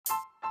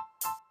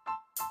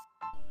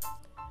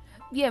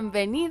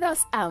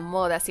Bienvenidos a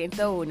Moda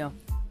 101,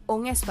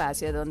 un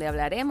espacio donde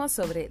hablaremos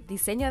sobre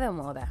diseño de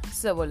moda,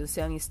 su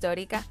evolución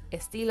histórica,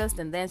 estilos,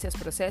 tendencias,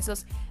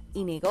 procesos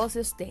y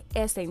negocios de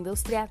esta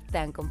industria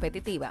tan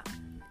competitiva.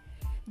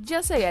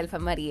 Yo soy Alfa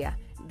María,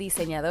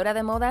 diseñadora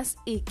de modas,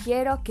 y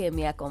quiero que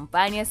me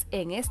acompañes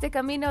en este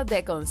camino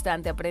de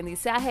constante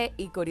aprendizaje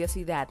y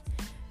curiosidad.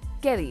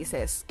 ¿Qué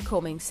dices?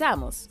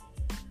 ¿Comenzamos?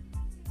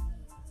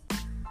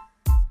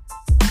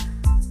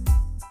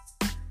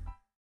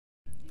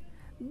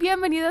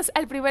 Bienvenidos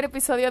al primer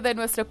episodio de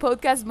nuestro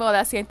podcast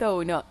Moda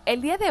 101.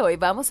 El día de hoy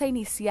vamos a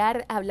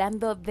iniciar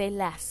hablando de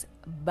las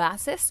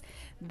bases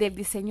del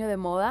diseño de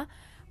moda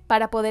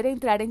para poder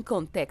entrar en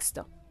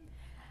contexto.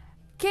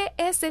 ¿Qué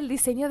es el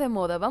diseño de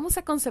moda? Vamos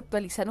a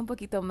conceptualizar un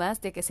poquito más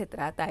de qué se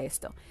trata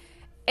esto.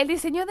 El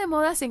diseño de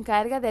moda se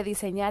encarga de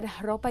diseñar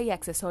ropa y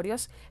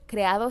accesorios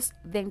creados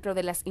dentro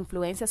de las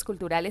influencias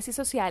culturales y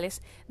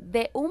sociales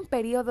de un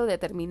periodo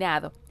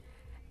determinado,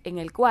 en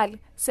el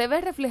cual se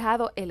ve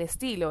reflejado el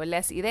estilo,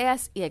 las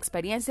ideas y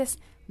experiencias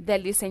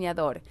del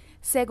diseñador,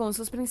 según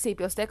sus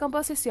principios de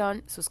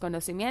composición, sus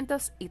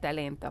conocimientos y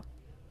talento.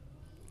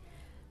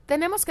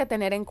 Tenemos que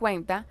tener en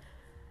cuenta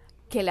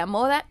que la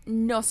moda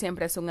no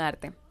siempre es un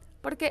arte,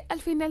 porque al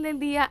final del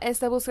día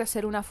esta busca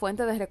ser una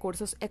fuente de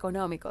recursos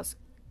económicos,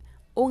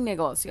 un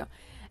negocio.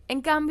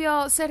 En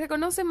cambio, se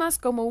reconoce más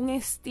como un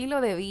estilo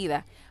de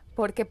vida,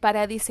 porque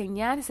para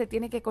diseñar se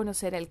tiene que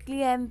conocer al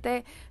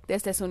cliente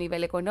desde su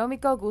nivel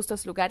económico,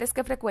 gustos, lugares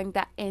que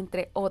frecuenta,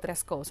 entre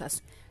otras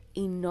cosas.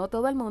 Y no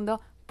todo el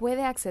mundo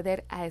puede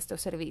acceder a estos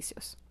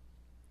servicios.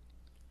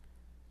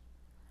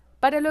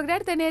 Para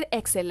lograr tener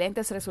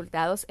excelentes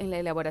resultados en la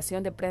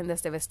elaboración de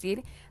prendas de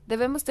vestir,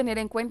 debemos tener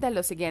en cuenta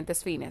los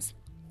siguientes fines.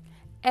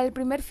 El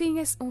primer fin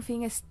es un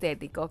fin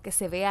estético, que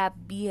se vea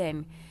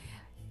bien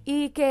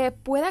y que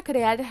pueda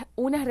crear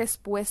una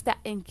respuesta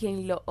en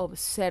quien lo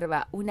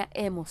observa, una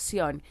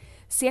emoción,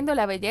 siendo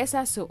la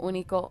belleza su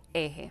único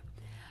eje.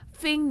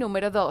 Fin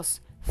número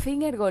 2,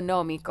 fin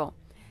ergonómico.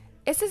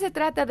 Este se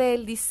trata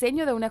del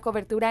diseño de una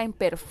cobertura en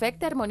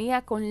perfecta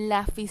armonía con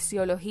la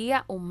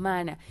fisiología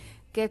humana,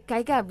 que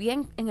caiga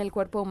bien en el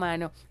cuerpo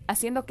humano,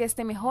 haciendo que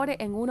éste mejore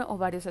en uno o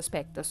varios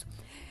aspectos.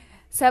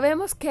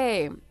 Sabemos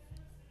que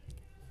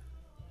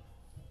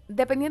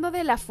dependiendo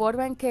de la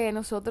forma en que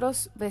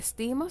nosotros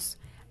vestimos,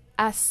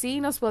 así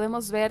nos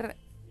podemos ver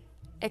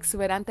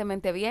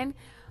exuberantemente bien,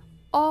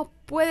 o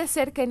puede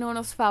ser que no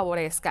nos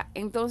favorezca.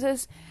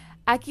 Entonces,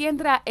 aquí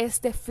entra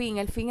este fin,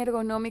 el fin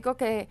ergonómico,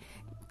 que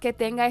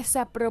tenga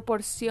esa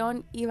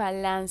proporción y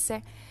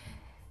balance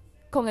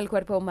con el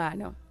cuerpo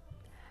humano.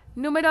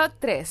 Número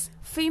 3,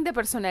 fin de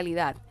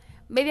personalidad.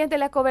 Mediante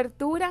la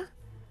cobertura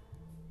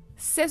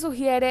se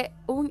sugiere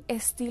un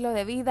estilo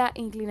de vida,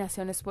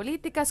 inclinaciones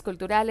políticas,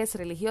 culturales,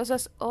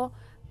 religiosas o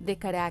de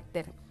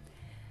carácter.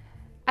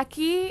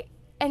 Aquí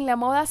en la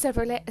moda se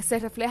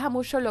refleja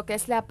mucho lo que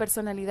es la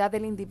personalidad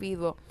del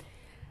individuo.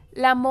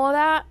 La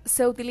moda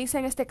se utiliza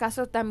en este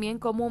caso también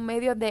como un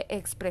medio de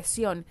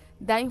expresión.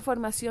 Da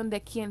información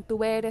de quién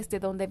tú eres, de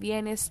dónde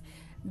vienes,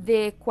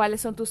 de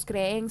cuáles son tus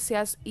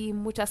creencias y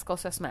muchas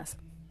cosas más.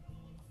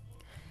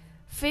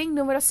 Fin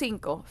número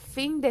 5,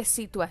 fin de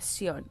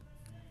situación.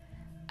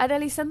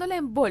 Analizando la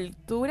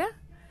envoltura,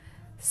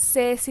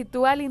 se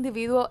sitúa al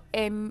individuo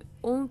en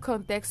un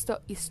contexto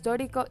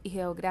histórico y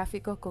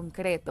geográfico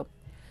concreto.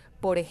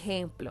 Por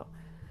ejemplo,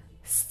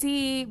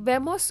 si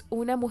vemos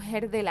una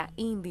mujer de la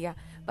India,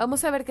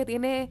 vamos a ver que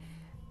tiene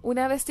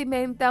una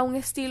vestimenta, un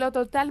estilo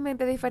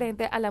totalmente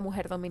diferente a la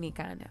mujer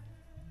dominicana.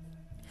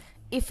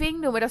 Y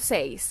fin número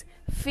 6,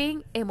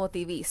 fin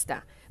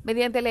emotivista.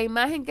 Mediante la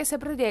imagen que se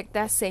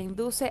proyecta, se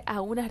induce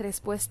a una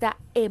respuesta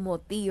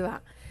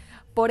emotiva.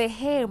 Por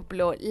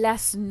ejemplo,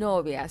 las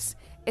novias,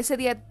 ese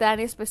día tan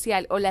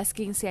especial, o las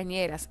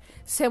quinceañeras,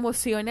 se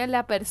emociona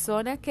la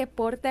persona que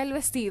porta el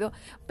vestido,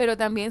 pero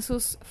también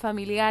sus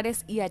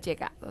familiares y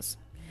allegados.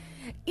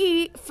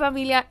 Y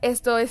familia,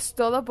 esto es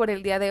todo por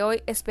el día de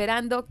hoy,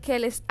 esperando que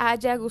les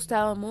haya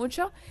gustado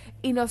mucho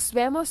y nos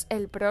vemos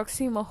el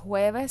próximo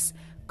jueves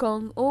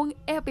con un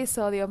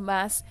episodio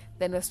más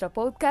de nuestro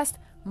podcast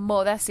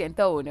Moda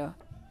 101.